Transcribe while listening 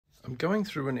I'm going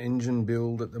through an engine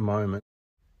build at the moment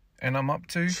and I'm up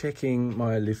to checking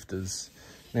my lifters.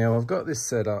 Now I've got this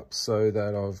set up so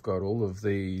that I've got all of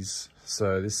these.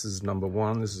 So this is number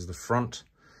one, this is the front,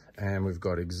 and we've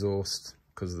got exhaust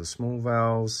because of the small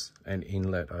valves and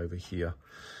inlet over here.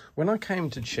 When I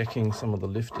came to checking some of the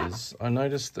lifters, I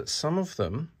noticed that some of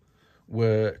them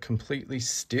were completely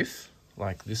stiff,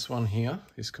 like this one here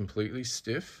is completely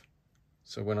stiff.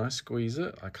 So when I squeeze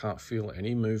it, I can't feel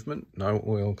any movement, no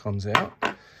oil comes out.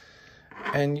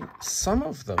 And some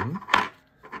of them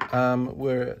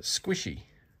were squishy.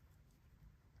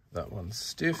 That one's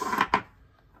stiff.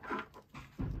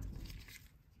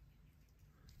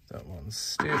 That one's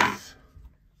stiff.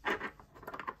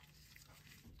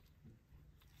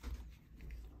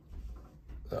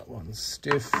 That one's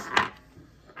stiff.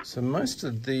 So most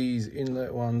of these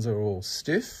inlet ones are all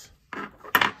stiff.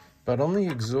 But on the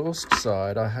exhaust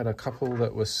side, I had a couple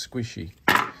that were squishy.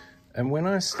 And when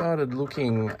I started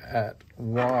looking at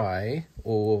why,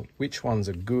 or which ones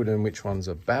are good and which ones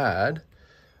are bad,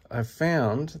 I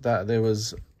found that there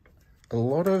was a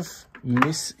lot of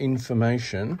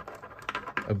misinformation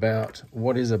about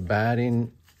what is a bad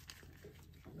in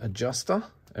adjuster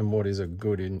and what is a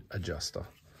good in adjuster.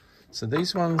 So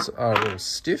these ones are all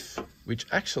stiff, which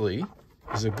actually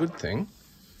is a good thing.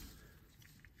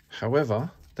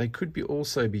 However, they could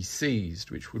also be seized,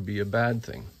 which would be a bad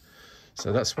thing.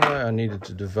 So that's why I needed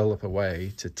to develop a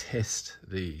way to test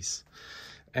these.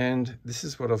 And this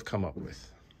is what I've come up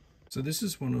with. So this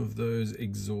is one of those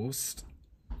exhaust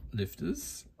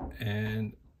lifters,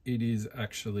 and it is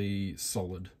actually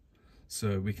solid.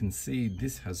 So we can see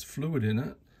this has fluid in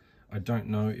it. I don't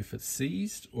know if it's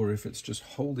seized or if it's just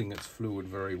holding its fluid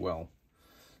very well.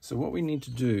 So what we need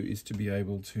to do is to be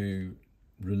able to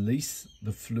release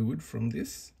the fluid from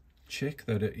this, check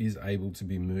that it is able to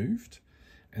be moved,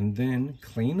 and then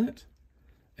clean it,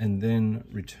 and then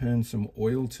return some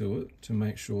oil to it to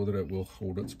make sure that it will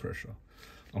hold its pressure.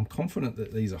 I'm confident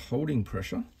that these are holding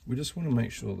pressure. We just want to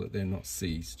make sure that they're not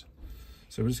seized.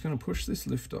 So we're just going to push this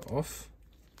lifter off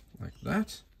like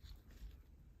that.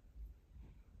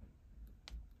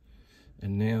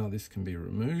 And now this can be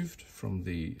removed from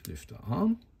the lifter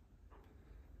arm.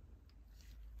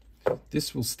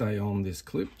 This will stay on this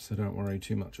clip, so don't worry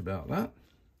too much about that.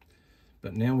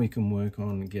 But now we can work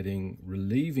on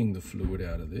relieving the fluid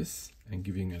out of this and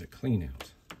giving it a clean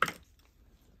out.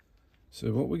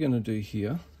 So what we're going to do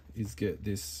here is get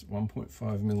this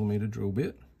 1.5mm drill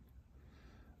bit.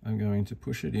 I'm going to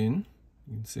push it in.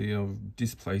 You can see I'm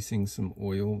displacing some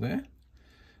oil there.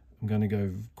 I'm going to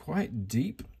go quite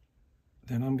deep.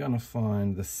 Then I'm going to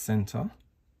find the center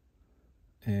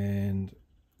and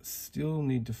still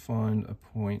need to find a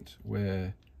point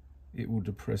where it will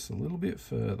depress a little bit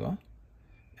further,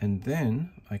 and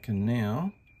then I can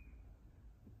now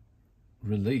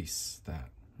release that.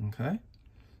 Okay,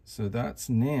 so that's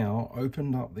now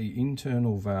opened up the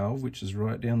internal valve, which is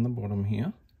right down the bottom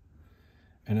here,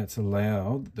 and it's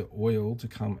allowed the oil to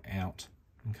come out.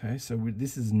 Okay, so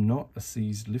this is not a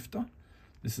seized lifter.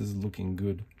 This is looking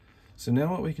good. So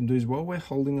now what we can do is, while we're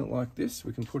holding it like this,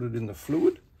 we can put it in the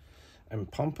fluid and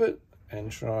pump it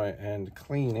and try and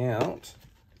clean out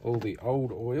all the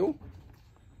old oil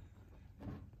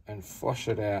and flush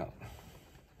it out.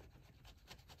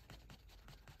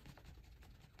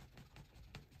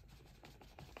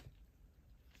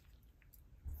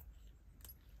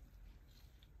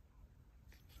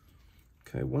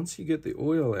 Okay, once you get the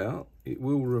oil out, it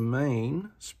will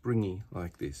remain springy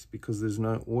like this because there's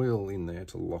no oil in there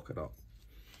to lock it up.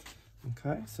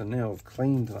 Okay, so now I've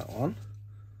cleaned that one.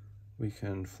 We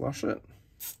can flush it.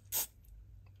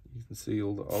 You can see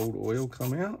all the old oil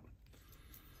come out,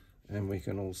 and we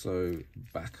can also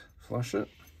back flush it.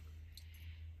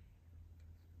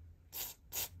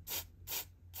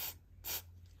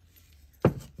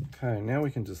 Okay, now we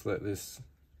can just let this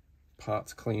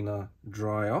parts cleaner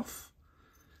dry off,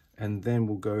 and then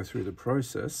we'll go through the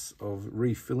process of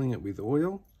refilling it with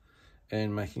oil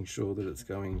and making sure that it's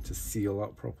going to seal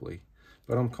up properly.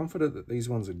 But I'm confident that these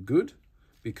ones are good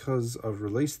because I've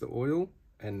released the oil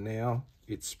and now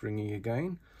it's springy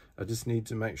again. I just need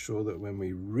to make sure that when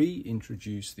we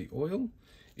reintroduce the oil,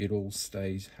 it all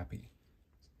stays happy.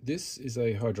 This is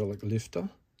a hydraulic lifter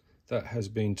that has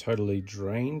been totally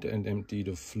drained and emptied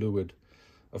of fluid.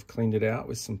 I've cleaned it out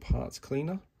with some parts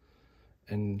cleaner,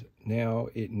 and now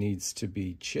it needs to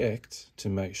be checked to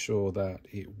make sure that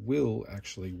it will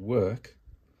actually work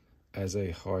as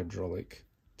a hydraulic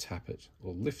tappet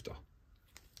or lifter.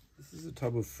 This is a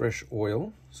tub of fresh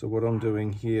oil. So what I'm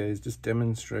doing here is just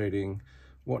demonstrating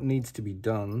what needs to be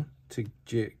done to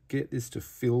get this to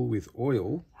fill with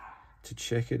oil to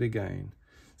check it again.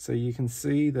 So you can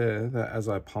see there that as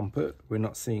I pump it, we're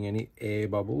not seeing any air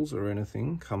bubbles or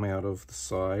anything come out of the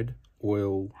side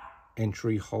oil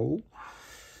entry hole.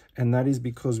 And that is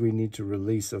because we need to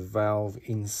release a valve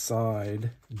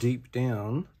inside, deep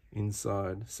down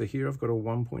inside. So here I've got a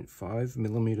 1.5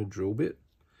 millimeter drill bit,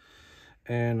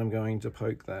 and I'm going to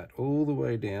poke that all the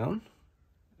way down.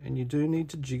 And you do need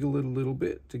to jiggle it a little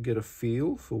bit to get a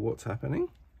feel for what's happening.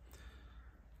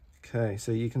 Okay,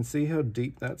 so you can see how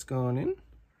deep that's gone in.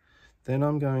 Then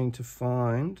I'm going to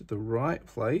find the right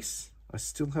place. I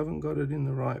still haven't got it in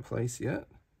the right place yet,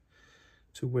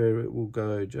 to where it will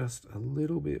go just a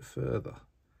little bit further.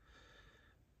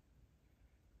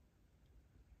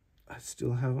 I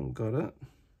still haven't got it.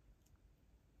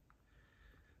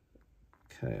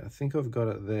 Okay, I think I've got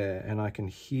it there, and I can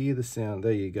hear the sound.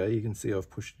 There you go, you can see I've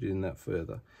pushed it in that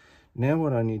further. Now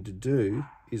what I need to do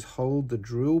is hold the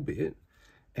drill bit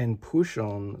and push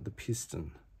on the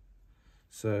piston.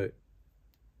 So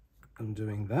I'm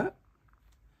doing that.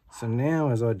 So now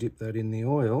as I dip that in the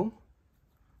oil,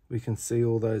 we can see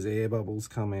all those air bubbles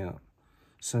come out.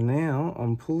 So now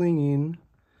I'm pulling in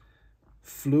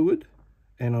fluid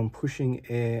and I'm pushing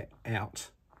air out.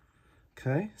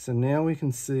 Okay, so now we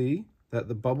can see that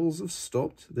the bubbles have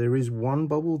stopped. There is one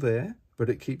bubble there, but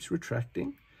it keeps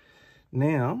retracting.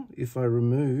 Now, if I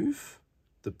remove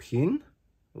the pin,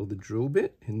 or the drill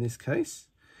bit in this case,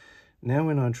 now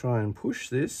when I try and push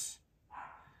this,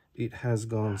 it has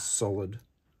gone solid.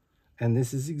 And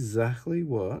this is exactly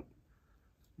what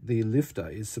the lifter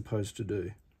is supposed to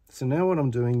do. So now what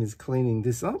I'm doing is cleaning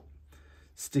this up,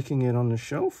 sticking it on the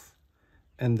shelf,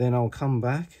 and then I'll come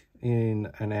back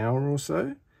in an hour or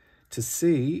so to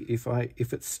see if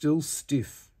it's still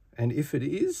stiff. And if it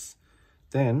is,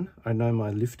 then I know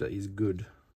my lifter is good.